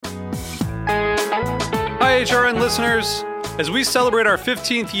HRN listeners. As we celebrate our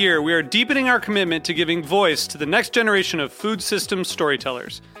 15th year, we are deepening our commitment to giving voice to the next generation of food systems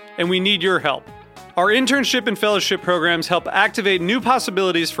storytellers, and we need your help. Our internship and fellowship programs help activate new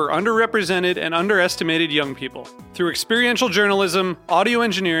possibilities for underrepresented and underestimated young people through experiential journalism, audio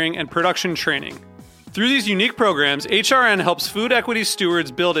engineering, and production training. Through these unique programs, HRN helps food equity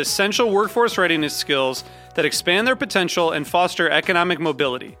stewards build essential workforce readiness skills that expand their potential and foster economic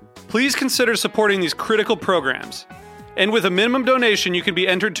mobility. Please consider supporting these critical programs. And with a minimum donation, you can be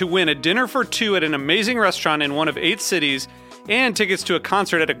entered to win a dinner for two at an amazing restaurant in one of 8 cities and tickets to a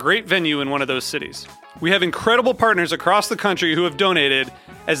concert at a great venue in one of those cities. We have incredible partners across the country who have donated,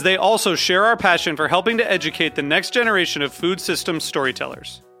 as they also share our passion for helping to educate the next generation of food systems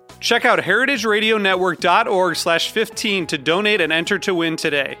storytellers. Check out heritageradionetwork.org/15 to donate and enter to win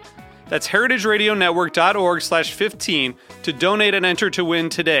today. That's heritageradionetwork.org/15 to donate and enter to win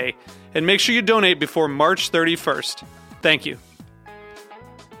today. And make sure you donate before March 31st. Thank you.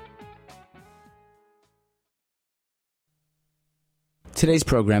 Today's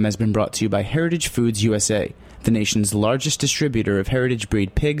program has been brought to you by Heritage Foods USA, the nation's largest distributor of heritage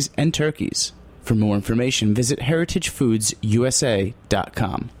breed pigs and turkeys. For more information, visit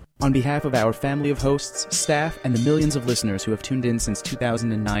heritagefoodsusa.com. On behalf of our family of hosts, staff, and the millions of listeners who have tuned in since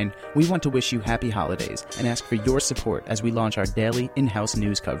 2009, we want to wish you happy holidays and ask for your support as we launch our daily in-house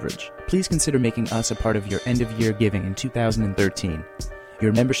news coverage. Please consider making us a part of your end-of-year giving in 2013.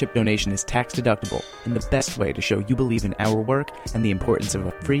 Your membership donation is tax-deductible and the best way to show you believe in our work and the importance of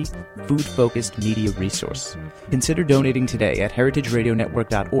a free, food-focused media resource. Consider donating today at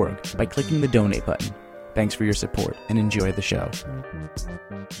heritageradionetwork.org by clicking the donate button. Thanks for your support and enjoy the show.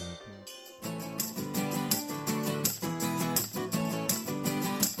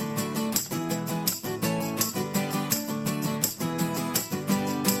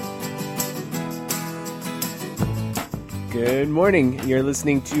 Good morning. You're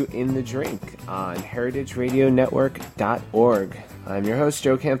listening to In the Drink on heritageradionetwork.org. I'm your host,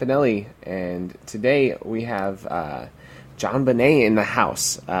 Joe Campanelli, and today we have Jon Bonne in the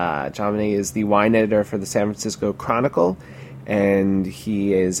house. Jon Bonne is the wine editor for the San Francisco Chronicle, and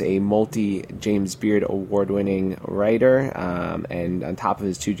he is a multi-James Beard Award-winning writer. And on top of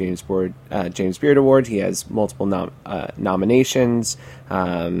his 2 James Beard Awards, he has multiple nominations.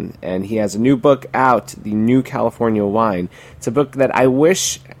 And he has a new book out, The New California Wine. It's a book that I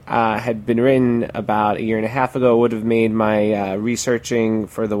wish had been written about a year and a half ago. It would have made my researching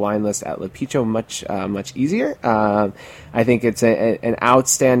for the wine list at Lepicho much easier. I think it's an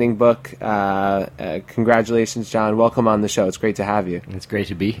outstanding book. Congratulations, Jon. Welcome on the show. It's great to have you. It's great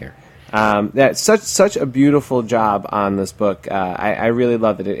to be here. That's such a beautiful job on this book. I really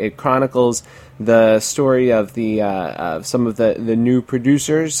love it. It chronicles the story of some of the new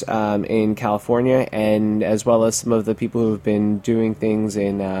producers in California, and as well as some of the people who have been doing things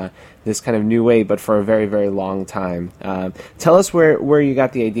in this kind of new way, but for a very, very long time. Tell us where you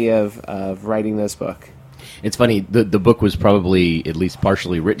got the idea of writing this book. It's funny, the book was probably at least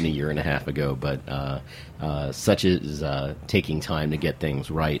partially written a year and a half ago, but such is taking time to get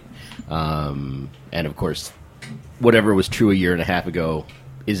things right. And of course, whatever was true a year and a half ago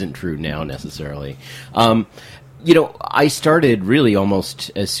isn't true now necessarily. I started really almost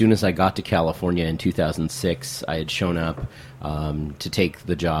as soon as I got to California in 2006. I had shown up to take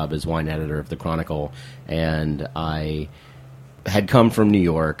the job as wine editor of the Chronicle, and I had come from New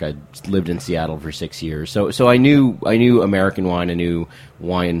York. I'd lived in Seattle for 6 years, so I knew American wine. I knew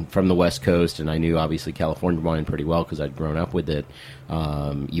wine from the West Coast, and I knew obviously California wine pretty well because I'd grown up with it,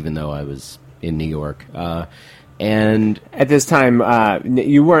 even though I was in New York. And at this time,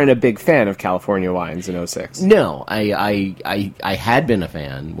 you weren't a big fan of California wines in 2006. No, I had been a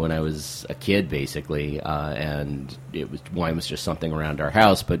fan when I was a kid, basically, and wine was just something around our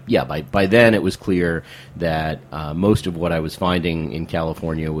house. But yeah, by then it was clear that most of what I was finding in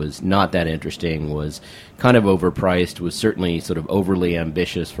California was not that interesting, was kind of overpriced, was certainly sort of overly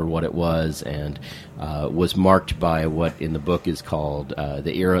ambitious for what it was, and was marked by what in the book is called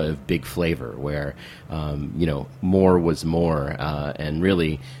the era of big flavor, where more was more, and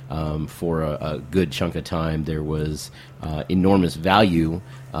really for a good chunk of time there was enormous value,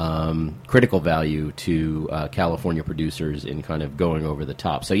 critical value to California producers in kind of going over the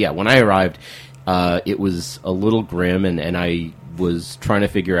top. So yeah, when I arrived, it was a little grim, and I was trying to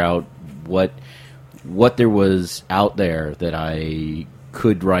figure out what there was out there that I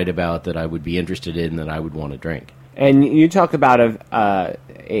could write about, that I would be interested in, that I would want to drink. And you talk about a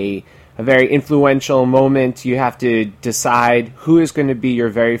a very influential moment. You have to decide who is going to be your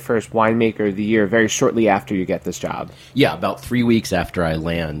very first winemaker of the year very shortly after you get this job. Yeah, about 3 weeks after I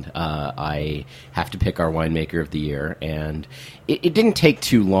land, I have to pick our winemaker of the year, and it didn't take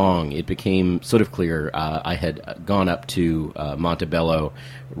too long. It became sort of clear. I had gone up to Montebello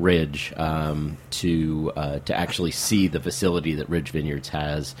Ridge to actually see the facility that Ridge Vineyards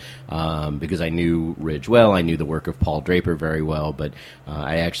has, because I knew Ridge well. I knew the work of Paul Draper very well, but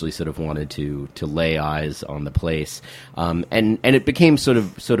I actually sort of wanted to lay eyes on the place, and it became sort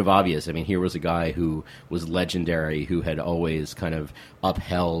of obvious. I mean, here was a guy who was legendary, who had always kind of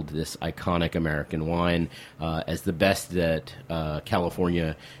upheld this iconic American wine as the best that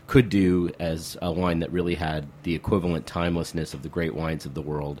California could do, as a wine that really had the equivalent timelessness of the great wines of the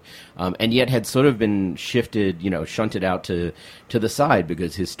world, and yet had sort of been shunted out to the side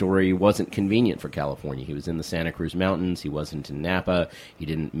because his story wasn't convenient for California. He was in the Santa Cruz Mountains. He wasn't in Napa. He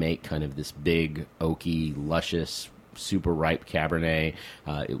didn't make kind of this big, oaky, luscious, super ripe Cabernet.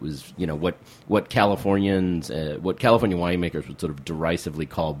 It was, what California winemakers would sort of derisively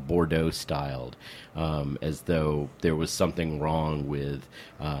call Bordeaux styled, as though there was something wrong with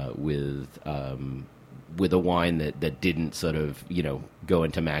a wine that didn't sort of, go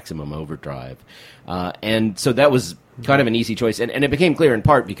into maximum overdrive. And so that was kind of an easy choice. And it became clear in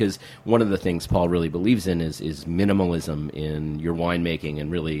part because one of the things Paul really believes in is minimalism in your winemaking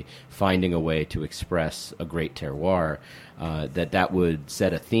and really finding a way to express a great terroir, that would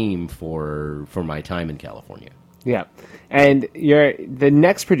set a theme for my time in California. Yeah. And the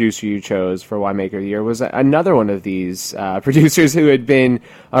next producer you chose for Winemaker of the Year was another one of these producers who had been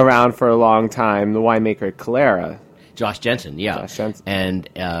around for a long time, the winemaker Calera. Josh Jensen, yeah. Josh Jensen.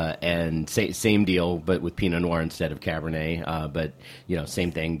 And same deal, but with Pinot Noir instead of Cabernet. But,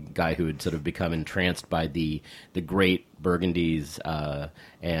 same thing, guy who had sort of become entranced by the great Burgundies,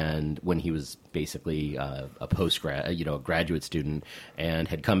 and when he was basically a a graduate student, and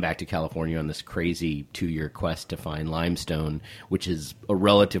had come back to California on this crazy 2-year quest to find limestone, which is a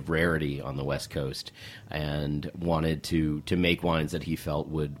relative rarity on the West Coast, and wanted to make wines that he felt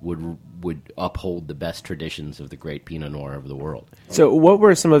would uphold the best traditions of the great Pinot Noir of the world. So what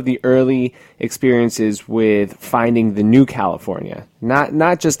were some of the early experiences with finding the new California?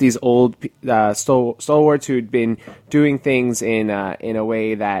 Not just these old stalwarts who had been doing things in a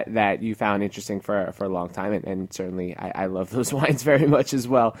way that you found interesting for a long time, and certainly I love those wines very much as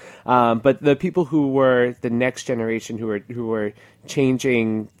well. But the people who were the next generation who were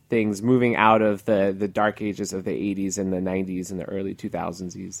changing things, moving out of the dark ages of the 80s and the 90s and the early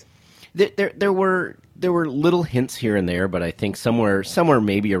 2000s. There were little hints here and there, but I think somewhere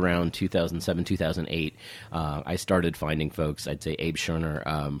maybe around 2007, 2008, I started finding folks. I'd say Abe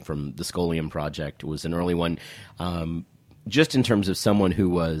Scherner from the Scolium Project was an early one, just in terms of someone who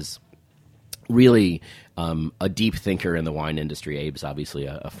was really a deep thinker in the wine industry. Abe's obviously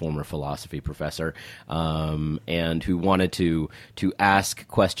a former philosophy professor, and who wanted to ask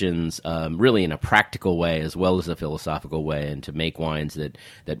questions really in a practical way as well as a philosophical way, and to make wines that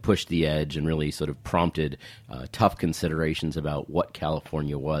pushed the edge and really sort of prompted tough considerations about what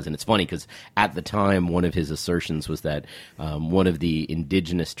California was. And it's funny because at the time, one of his assertions was that one of the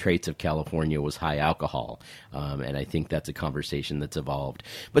indigenous traits of California was high alcohol, and I think that's a conversation that's evolved.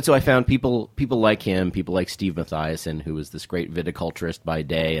 But so I found people like him, people like Steve Mathiasen, who was this great viticulturist by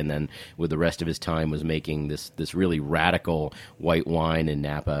day, and then with the rest of his time was making this really radical white wine in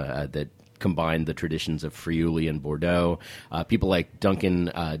Napa that combined the traditions of Friuli and Bordeaux. People like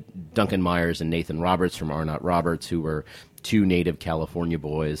Duncan Myers and Nathan Roberts from Arnott Roberts, who were two native California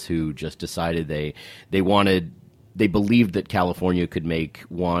boys who just decided they believed that California could make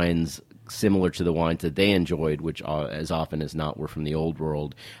wines similar to the wines that they enjoyed, which as often as not were from the old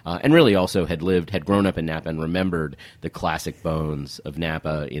world, and really also had grown up in Napa and remembered the classic bones of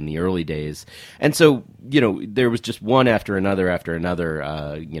Napa in the early days. And so, there was just one after another,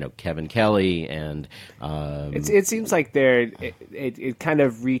 Kevin Kelly, and it seems like it kind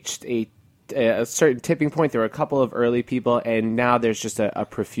of reached a certain tipping point. There were a couple of early people, and now there's just a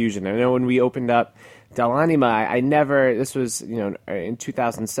profusion. I know when we opened up Del Anima, this was in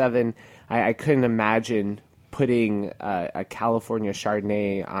 2007. I couldn't imagine putting a California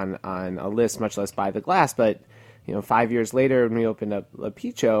Chardonnay on a list, much less by the glass. But 5 years later, when we opened up La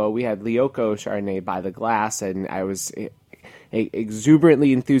Picho, we had Lioco Chardonnay by the glass, and I was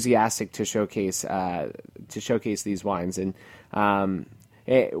exuberantly enthusiastic to showcase these wines. And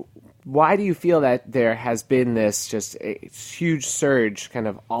why do you feel that there has been this just a huge surge, kind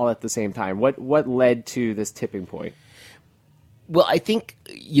of all at the same time? What led to this tipping point? Well, I think,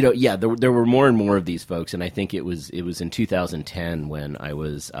 there were more and more of these folks, and I think it was in 2010 when I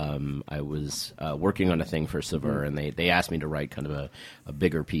was working on a thing for Saveur, and they asked me to write kind of a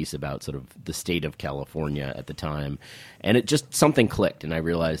bigger piece about sort of the state of California at the time, and it just something clicked, and I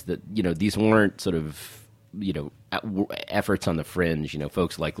realized that these weren't sort of efforts on the fringe,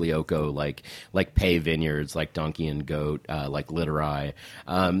 folks like Lyoko, like Pay Vineyards, like Donkey and Goat, like Literai.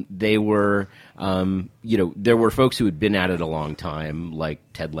 They were, there were folks who had been at it a long time, like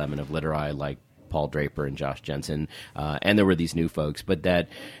Ted Lemon of Literai, like Paul Draper and Josh Jensen, and there were these new folks, but that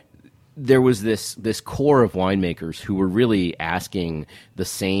there was this core of winemakers who were really asking the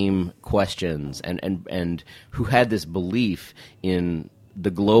same questions and who had this belief in the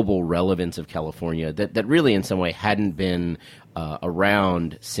global relevance of California that really in some way hadn't been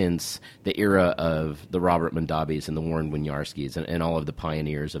around since the era of the Robert Mondabis and the Warren Winiarskis and all of the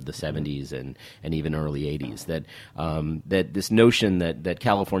pioneers of the 70s and even early 80s. That this notion that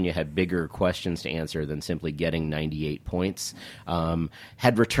California had bigger questions to answer than simply getting 98 points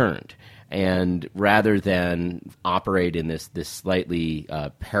had returned. And rather than operate in this slightly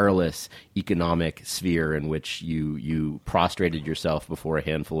perilous economic sphere in which you prostrated yourself before a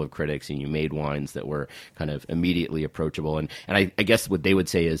handful of critics and you made wines that were kind of immediately approachable, and I guess what they would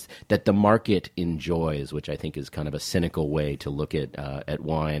say is that the market enjoys, which I think is kind of a cynical way to look at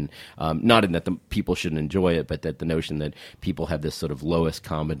wine, not in that the people shouldn't enjoy it, but that the notion that people have this sort of lowest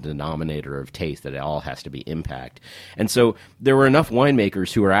common denominator of taste, that it all has to be impact. And so there were enough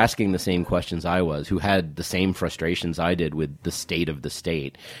winemakers who were asking the same questions I was, who had the same frustrations I did with the state of the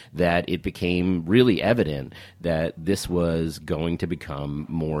state, that it became really evident that this was going to become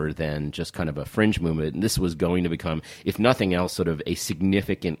more than just kind of a fringe movement, and this was going to become, if nothing else, sort of a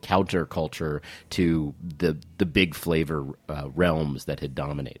significant counterculture to the big flavor realms that had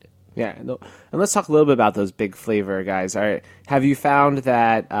dominated. Yeah, and let's talk a little bit about those big flavor guys. All right, have you found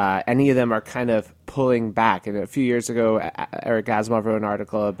that any of them are kind of pulling back? And a few years ago, Eric Asimov wrote an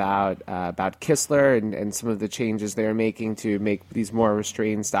article about Kistler and some of the changes they're making to make these more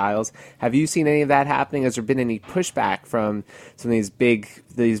restrained styles. Have you seen any of that happening? Has there been any pushback from some of these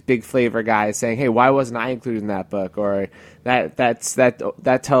big flavor guys saying, "Hey, why wasn't I included in that book?" Or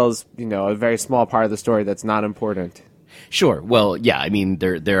that tells a very small part of the story that's not important. Sure. Well, yeah, I mean,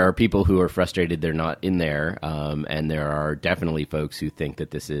 there are people who are frustrated they're not in there, and there are definitely folks who think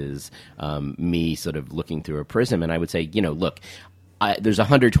that this is me sort of looking through a prism. And I would say, look, there's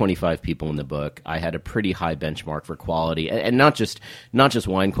 125 people in the book. I had a pretty high benchmark for quality, and not just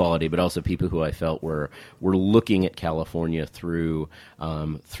wine quality, but also people who I felt were looking at California through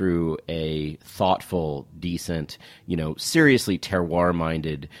a thoughtful, decent, seriously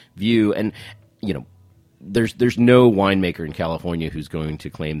terroir-minded view. And there's no winemaker in California who's going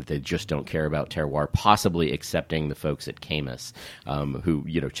to claim that they just don't care about terroir, possibly excepting the folks at Caymus, who,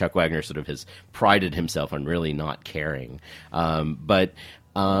 Chuck Wagner sort of has prided himself on really not caring. But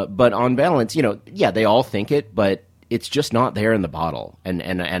on balance, they all think it, but it's just not there in the bottle.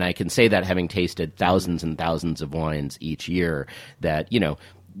 And I can say that having tasted thousands and thousands of wines each year, that,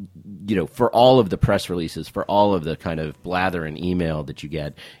 for all of the press releases, for all of the kind of blather and email that you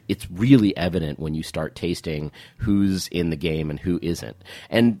get, it's really evident when you start tasting who's in the game and who isn't.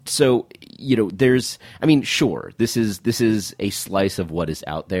 And so, sure, this is a slice of what is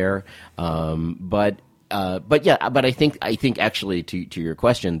out there. But I think actually to your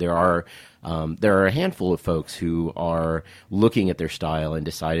question, there are a handful of folks who are looking at their style and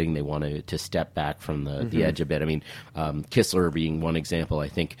deciding they want to step back from the edge a bit. I mean, Kistler being one example. I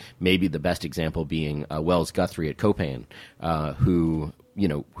think maybe the best example being Wells Guthrie at Copain, who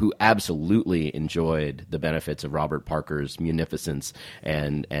absolutely enjoyed the benefits of Robert Parker's munificence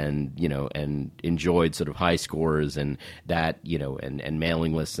and enjoyed sort of high scores and that, and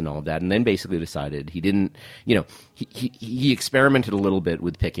mailing lists and all of that. And then basically decided he didn't, he experimented a little bit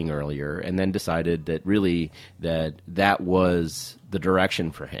with picking earlier and then decided that really that was the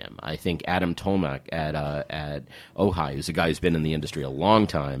direction for him. I think Adam Tolmack at Ojai, who's a guy who's been in the industry a long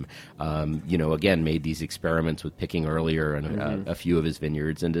time, again, made these experiments with picking earlier and a few of his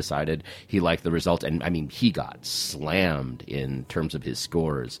vineyards and decided he liked the result. And, I mean, he got slammed in terms of his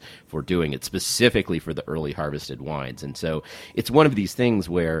scores for doing it, specifically for the early harvested wines. And so it's one of these things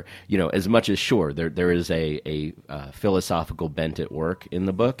where, as much as, sure, there is a philosophical bent at work in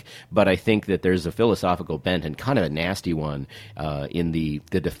the book, but I think that there's a philosophical bent and kind of a nasty one in the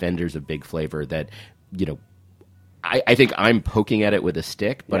defenders of big flavor that, I think I'm poking at it with a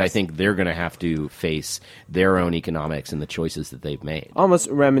stick, but Yes. I think they're going to have to face their own economics and the choices that they've made. Almost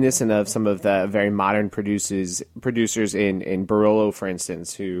reminiscent of some of the very modern producers in Barolo, for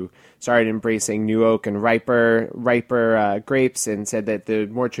instance, who started embracing new oak and riper grapes, and said that the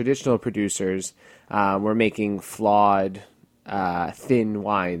more traditional producers were making flawed, thin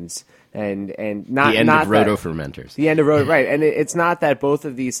wines. And not The end not of that- roto-fermenters. The end of road, right? And it's not that both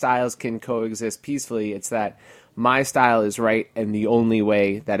of these styles can coexist peacefully. It's that my style is right and the only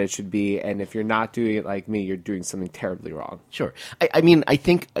way that it should be. And if you're not doing it like me, you're doing something terribly wrong. Sure. I mean, I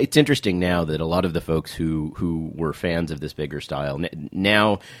think it's interesting now that a lot of the folks who were fans of this bigger style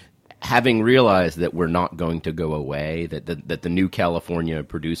now, having realized that we're not going to go away, that the new California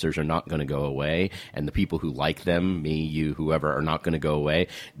producers are not going to go away, and the people who like them, me, you, whoever, are not going to go away,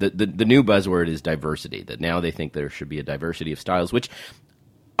 the new buzzword is diversity, that now they think there should be a diversity of styles, which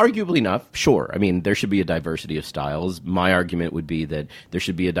arguably enough, sure. I mean, there should be a diversity of styles. My argument would be that there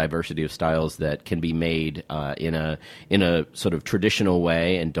should be a diversity of styles that can be made in a sort of traditional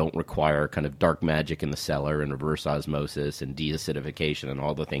way and don't require kind of dark magic in the cellar and reverse osmosis and deacidification and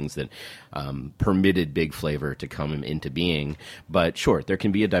all the things that permitted big flavor to come into being. But sure, there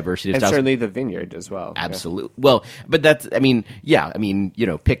can be a diversity of And styles. certainly the vineyard as well. Absolutely. Well, but that's, I mean,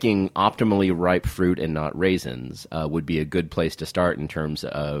 picking optimally ripe fruit and not raisins would be a good place to start in terms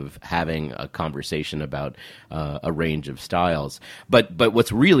of having a conversation about a range of styles. But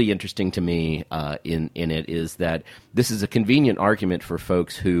what's really interesting to me in it is that this is a convenient argument for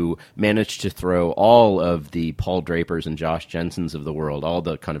folks who managed to throw all of the Paul Drapers and Josh Jensens of the world, all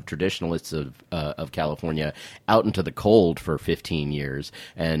the kind of traditionalists of California, out into the cold for 15 years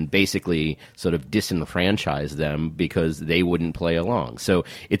and basically sort of disenfranchise them because they wouldn't play along. So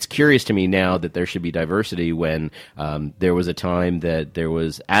it's curious to me now that there should be diversity when there was a time that there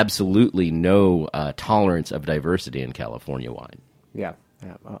was absolutely no tolerance of diversity in California wine. Yeah.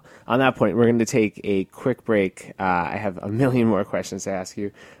 Well, on that point, we're going to take a quick break. I have a million more questions to ask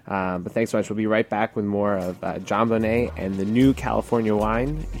you, but thanks so much. We'll be right back with more of Jon Bonne and the new California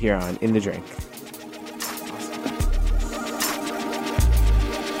wine here on In the Drink.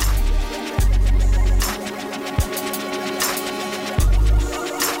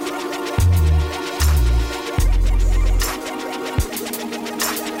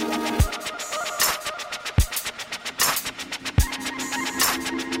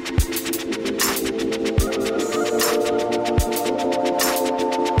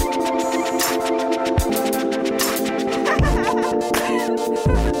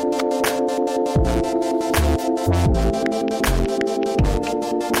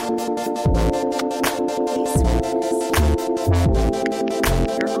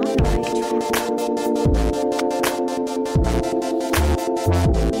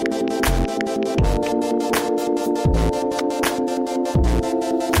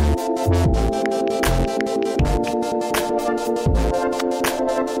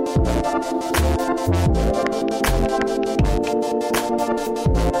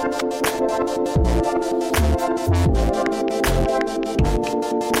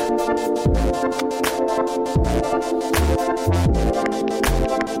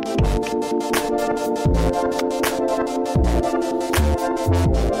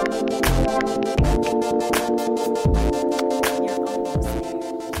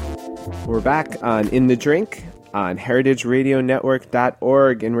 We're back on In the Drink on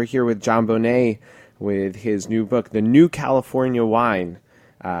heritageradionetwork.org, and we're here with Jon Bonne with his new book, The New California Wine,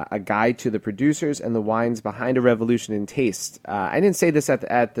 a guide to the producers and the wines behind a revolution in taste. I didn't say this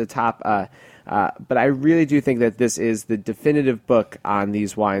at the top, but I really do think that this is the definitive book on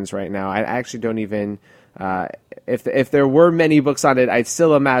these wines right now. I actually don't even... if there were many books on it, I'd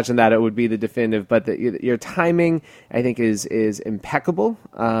still imagine that it would be the definitive. But your timing, I think, is impeccable.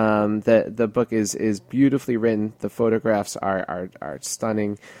 The book is beautifully written. The photographs are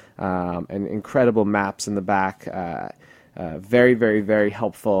stunning, and incredible maps in the back. Very, very, very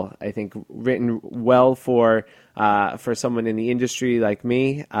helpful. I think written well for someone in the industry like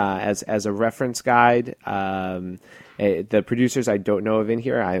me, as a reference guide. The producers I don't know of in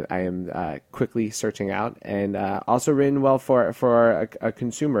here, I am quickly searching out, and also written well for a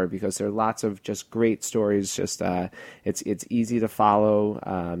consumer, because there are lots of just great stories. Just it's easy to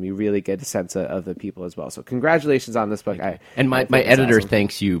follow. You really get a sense of the people as well. So congratulations on this book. My I think it's editor awesome.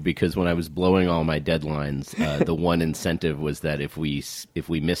 thanks you, because when I was blowing all my deadlines, the one incentive was that if we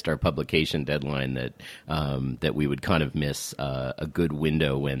missed our publication deadline, that we would kind of miss a good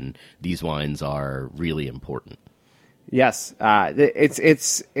window when these wines are really important. Yes,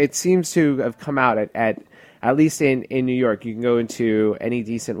 it seems to have come out at least in New York. You can go into any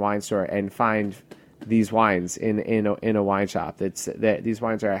decent wine store and find these wines in a wine shop. That these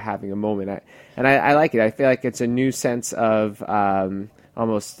wines are having a moment, and I like it. I feel like it's a new sense of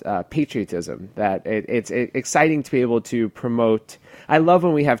almost patriotism. That it's exciting to be able to promote. I love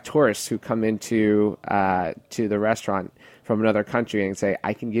when we have tourists who come into to the restaurant from another country and say,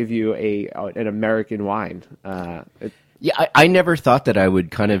 "I can give you an American wine." Yeah, I never thought that I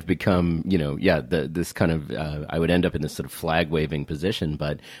would kind of become, this kind of, I would end up in this sort of flag waving position,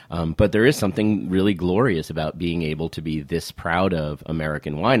 but there is something really glorious about being able to be this proud of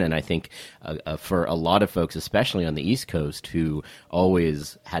American wine, and I think for a lot of folks, especially on the East Coast, who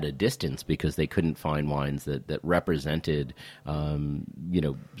always had a distance because they couldn't find wines that represented,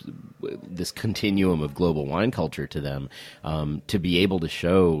 this continuum of global wine culture to them, to be able to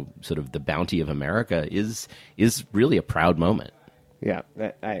show sort of the bounty of America is really a proud moment. Yeah,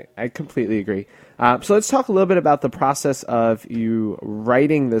 I completely agree. So let's talk a little bit about the process of you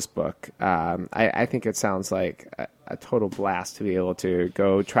writing this book. I think it sounds like a total blast to be able to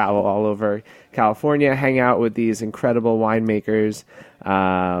go travel all over California, hang out with these incredible winemakers.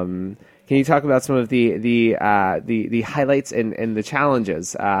 Can you talk about some of the highlights and the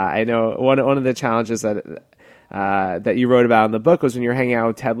challenges? I know one of the challenges that you wrote about in the book was when you're hanging out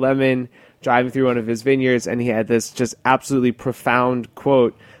with Ted Lemon, driving through one of his vineyards, and he had this just absolutely profound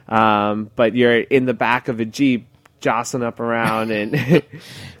quote, but you're in the back of a Jeep jostling up around and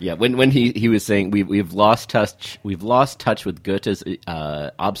yeah, when he was saying we've lost touch with Goethe's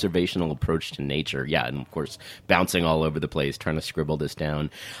observational approach to nature, yeah, and of course bouncing all over the place trying to scribble this down.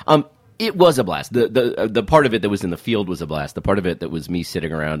 It was a blast. The part of it that was in the field was a blast. The part of it that was me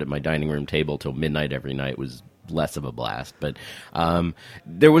sitting around at my dining room table till midnight every night was less of a blast. But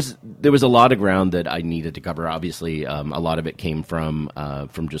there was a lot of ground that I needed to cover. Obviously, a lot of it came from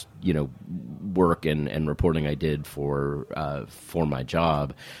just work and reporting I did for my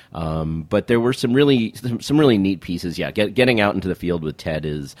job. But there were some really neat pieces. Yeah, getting out into the field with Ted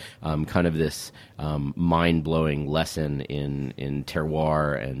is kind of this mind-blowing lesson in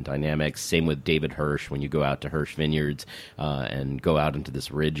terroir and dynamics. Same with David Hirsch when you go out to Hirsch Vineyards and go out into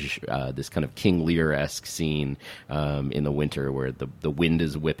this ridge, this kind of King Lear-esque scene in the winter where the wind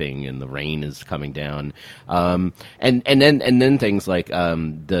is whipping and the rain is coming down, and then things like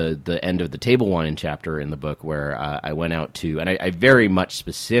the end of the table wine chapter in the book where I went out to, and I very much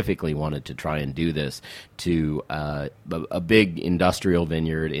specifically wanted to try and do this to a big industrial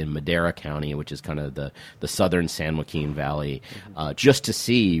vineyard in Madera County, which is kind of the southern San Joaquin Valley, just to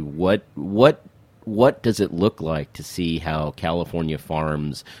see what does it look like to see how California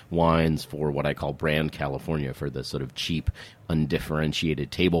farms wines for what I call brand California, for the sort of cheap,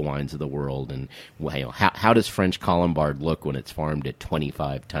 undifferentiated table wines of the world, and how does French Colombard look when it's farmed at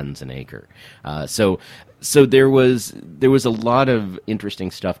 25 tons an acre? So there was a lot of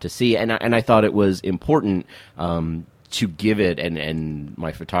interesting stuff to see, and I thought it was important to give it, and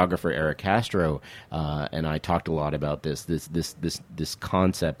my photographer Eric Castro and I talked a lot about this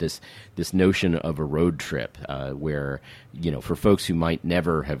concept, this notion of a road trip, where for folks who might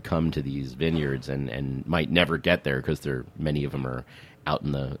never have come to these vineyards and might never get there because many of them are out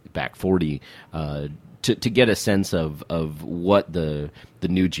in the back 40, to get a sense of what the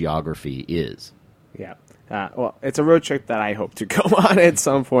new geography is. Yeah. Well, it's a road trip that I hope to go on at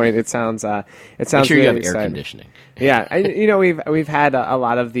some point. It sounds Make sure really you have exciting. air conditioning. Yeah, we've had a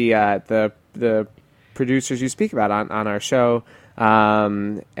lot of the producers you speak about on our show,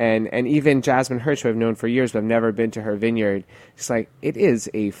 and even Jasmine Hirsch, who I've known for years, but I've never been to her vineyard. It's like it is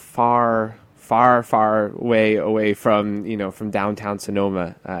a far way away from downtown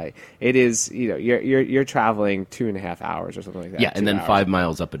Sonoma. It is you're traveling 2.5 hours or something like that. Yeah, and then 5 5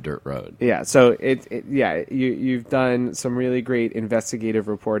 miles up a dirt road. Yeah, so you've done some really great investigative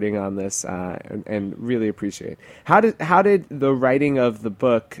reporting on this, and really appreciate it. How did the writing of the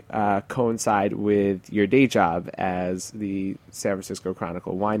book coincide with your day job as the San Francisco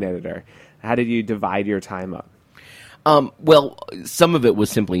Chronicle wine editor? How did you divide your time up? Well, some of it was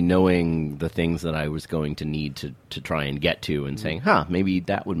simply knowing the things that I was going to need to try and get to and saying, maybe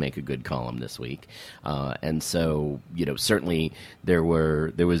that would make a good column this week. And so, certainly there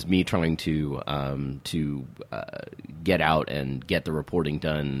was me trying to get out and get the reporting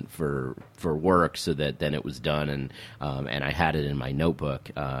done for work so that then it was done and I had it in my notebook,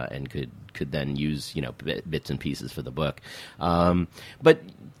 and could then use bits and pieces for the book. But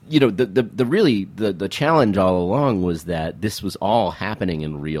the challenge all along was that this was all happening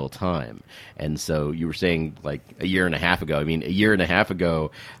in real time. And so you were saying like a year and a half ago. I mean, a year and a half ago,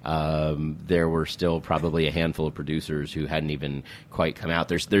 there were still probably a handful of producers who hadn't even quite come out.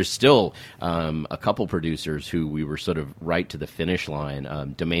 There's still a couple producers who we were sort of right to the finish line.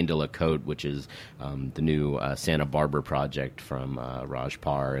 Domaine de la Côte, which is the new Santa Barbara project from Raj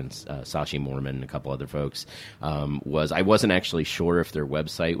Parr and Sashi Morman and a couple other folks, I wasn't actually sure if their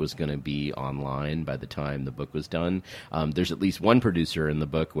website was going to be online by the time the book was done. There's at least one producer in the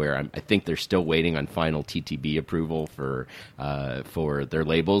book where I think they're still waiting on final TTB approval for their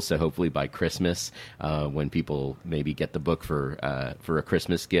labels. So hopefully by Christmas, when people maybe get the book for a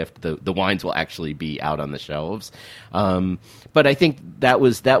Christmas gift, the wines will actually be out on the shelves. But I think that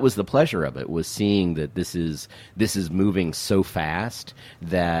was the pleasure of it, was seeing that this is moving so fast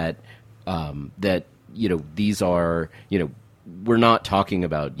that these are we're not talking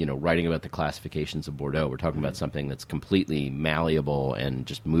about, writing about the classifications of Bordeaux. We're talking about something that's completely malleable and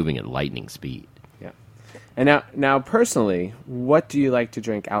just moving at lightning speed. Yeah. And now personally, what do you like to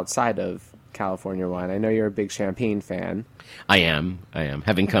drink outside of California wine? I know you're a big champagne fan. I am.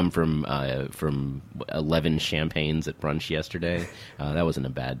 Having come from 11 champagnes at brunch yesterday, that wasn't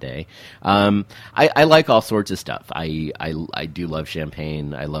a bad day. I like all sorts of stuff. I do love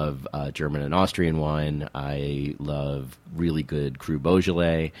champagne. I love German and Austrian wine. I love really good Cru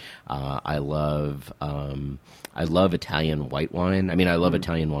Beaujolais. I love Italian white wine. I mean, I love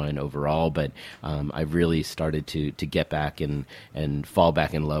Italian wine overall, but I've really started to get back and fall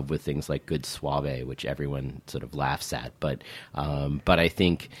back in love with things like good Soave, which everyone sort of laughs at. But I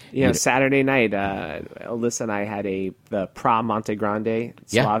think Saturday night, Alyssa and I had the Pra Monte Grande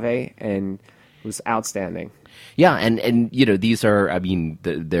Soave, and it was outstanding. Yeah, and these are, I mean,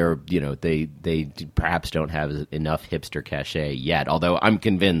 they perhaps don't have enough hipster cachet yet. Although I'm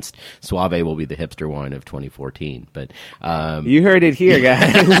convinced Soave will be the hipster wine of 2014. But you heard it here,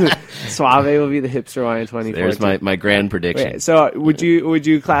 guys. Soave will be the hipster wine of 2014. There's my grand prediction. Wait, so would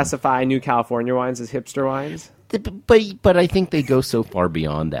you classify New California wines as hipster wines? But I think they go so far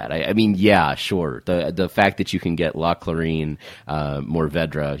beyond that. I mean, yeah, sure. The fact that you can get La Clarine,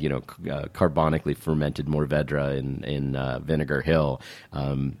 Mourvedre, carbonically fermented Mourvedre in Vinegar Hill,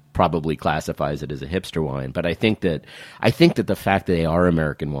 probably classifies it as a hipster wine. But I think that the fact that they are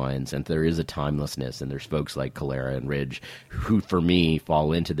American wines and there is a timelessness, and there's folks like Calera and Ridge who, for me,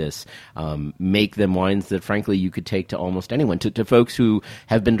 fall into this, make them wines that, frankly, you could take to almost anyone, to folks who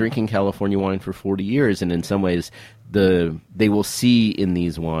have been drinking California wine for 40 years, and in some ways they will see in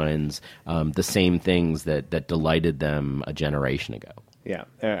these wines the same things that delighted them a generation ago. Yeah,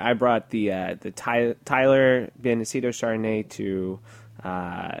 I brought the Tyler Biennacido Chardonnay to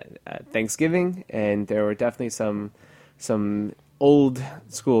Thanksgiving, and there were definitely some old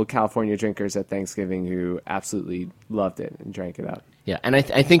school California drinkers at Thanksgiving who absolutely loved it and drank it up. Yeah, and I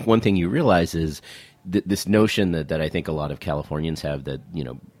think one thing you realize is this notion that I think a lot of Californians have, that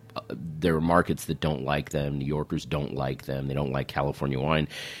there are markets that don't like them, New Yorkers don't like them, they don't like California wine.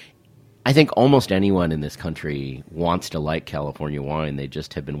 I think almost anyone in this country wants to like California wine. They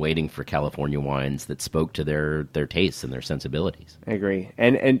just have been waiting for California wines that spoke to their tastes and their sensibilities. I agree.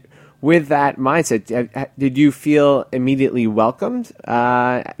 And with that mindset, did you feel immediately welcomed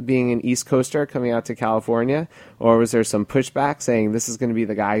being an East Coaster coming out to California? Or was there some pushback saying this is going to be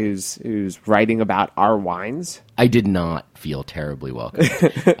the guy who's writing about our wines? I did not feel terribly welcome.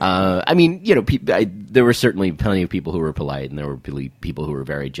 I mean, there were certainly plenty of people who were polite, and there were people who were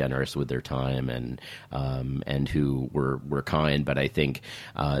very generous with their time and who were kind. But I think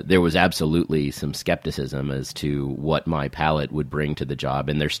there was absolutely some skepticism as to what my palate would bring to the job,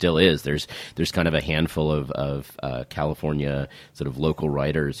 and there still is. There's kind of a handful of California sort of local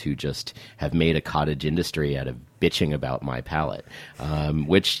writers who just have made a cottage industry out of bitching about my palate,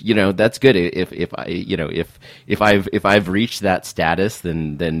 which that's good. If I've reached that status,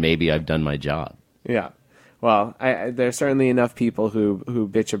 then maybe I've done my job. Yeah, well, there's certainly enough people who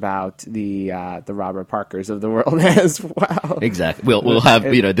bitch about the Robert Parkers of the world as well. Exactly. We'll have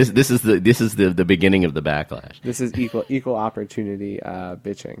this is the beginning of the backlash. This is equal opportunity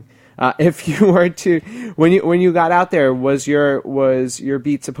bitching. If you were to, when you got out there, was your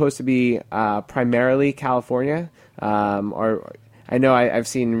beat supposed to be primarily California, or I know I've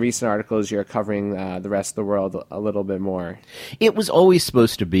seen recent articles you're covering the rest of the world a little bit more. It was always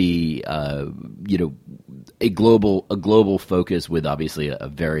supposed to be, a global focus with obviously a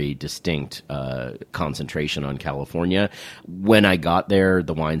very distinct concentration on California. When I got there,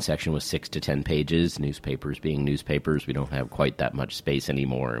 the wine section was 6 to 10 pages. Newspapers being newspapers, we don't have quite that much space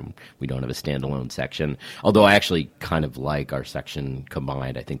anymore, and we don't have a standalone section. Although I actually kind of like our section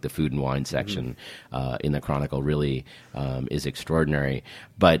combined. I think the food and wine section in the Chronicle really is extraordinary.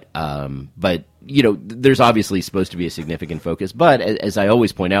 But there's obviously supposed to be a significant focus. But as I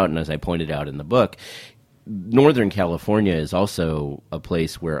always point out, and as I pointed out in the book, Northern California is also a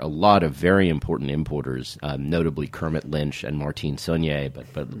place where a lot of very important importers, notably Kermit Lynch and Martine Saunier,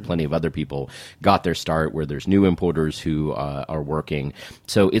 but plenty of other people, got their start, where there's new importers who are working.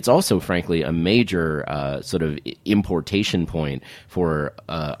 So it's also, frankly, a major sort of importation point for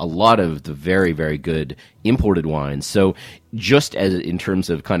a lot of the very, very good imported wines. So just as in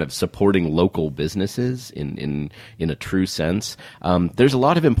terms of kind of supporting local businesses in a true sense, there's a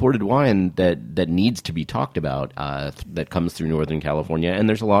lot of imported wine that needs to be talked about that comes through Northern California, and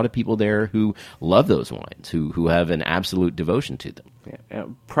there's a lot of people there who love those wines, who have an absolute devotion to them. Yeah.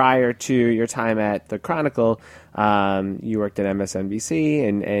 Prior to your time at the Chronicle, you worked at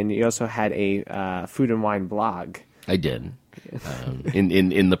MSNBC, and you also had a food and wine blog. I did,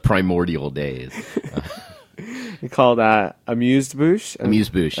 in the primordial days. Called Amused Bouche.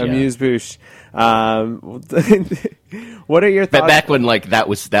 Amused Bouche. Yeah. Amused Bouche. What are your thoughts? Back when that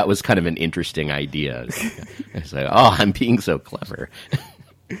was kind of an interesting idea. It's like, oh, I'm being so clever.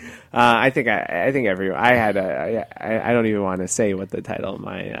 I think everyone. I don't even want to say what the title of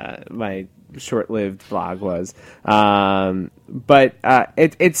my short-lived blog was. But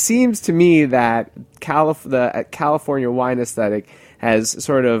it seems to me that the California wine aesthetic has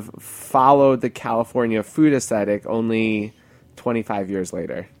sort of followed the California food aesthetic only 25 years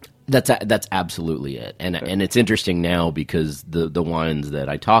later. That's absolutely it, and it's interesting now because the wines that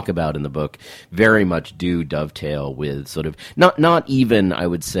I talk about in the book very much do dovetail with sort of not even, I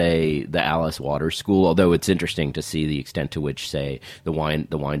would say, the Alice Waters school. Although it's interesting to see the extent to which, say, the wine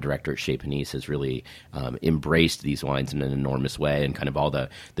director at Chez Panisse has really embraced these wines in an enormous way, and kind of all the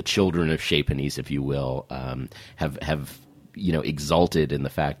children of Chez Panisse, if you will, have exalted in the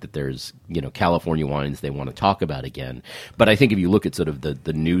fact that there's, California wines they want to talk about again. But I think if you look at sort of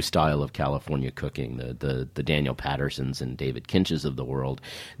the new style of California cooking, the Daniel Pattersons and David Kinches of the world,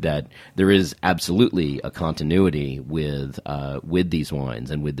 that there is absolutely a continuity with these wines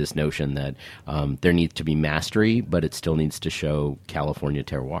and with this notion that there needs to be mastery, but it still needs to show California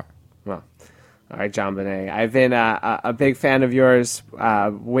terroir. Well, all right, Jon Bonne. I've been a big fan of yours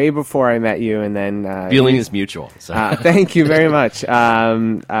way before I met you, and then feeling is mutual. So. Thank you very much.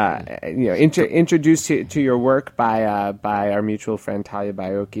 Introduced to your work by our mutual friend Talia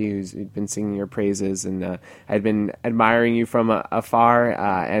Baiocchi, who's been singing your praises, and I'd been admiring you from afar,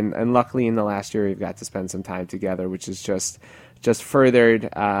 and luckily in the last year we've got to spend some time together, which has just furthered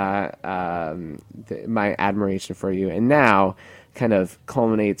my admiration for you, and now kind of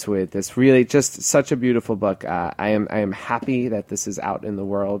culminates with this really just such a beautiful book. I am happy that this is out in the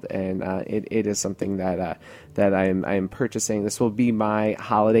world, and it is something that I am purchasing. This will be my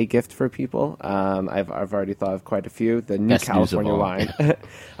holiday gift for people. I've already thought of quite a few. The new Best California wine.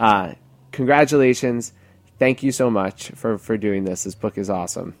 Congratulations. Thank you so much for doing this. This book is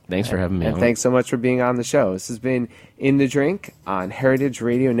awesome. Thanks for having me on. And thanks so much for being on the show. This has been In the Drink on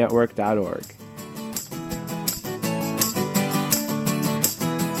heritageradionetwork.org.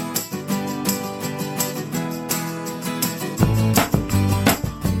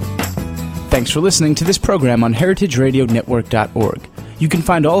 Thanks for listening to this program on heritageradionetwork.org. You can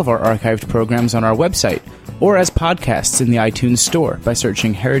find all of our archived programs on our website or as podcasts in the iTunes Store by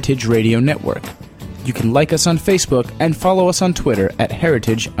searching Heritage Radio Network. You can like us on Facebook and follow us on Twitter at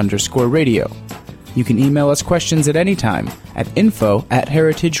 @heritage_radio. You can email us questions at any time at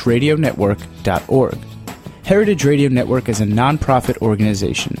info@heritageradionetwork.org. Heritage Radio Network is a non-profit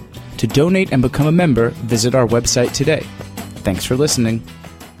organization. To donate and become a member, visit our website today. Thanks for listening.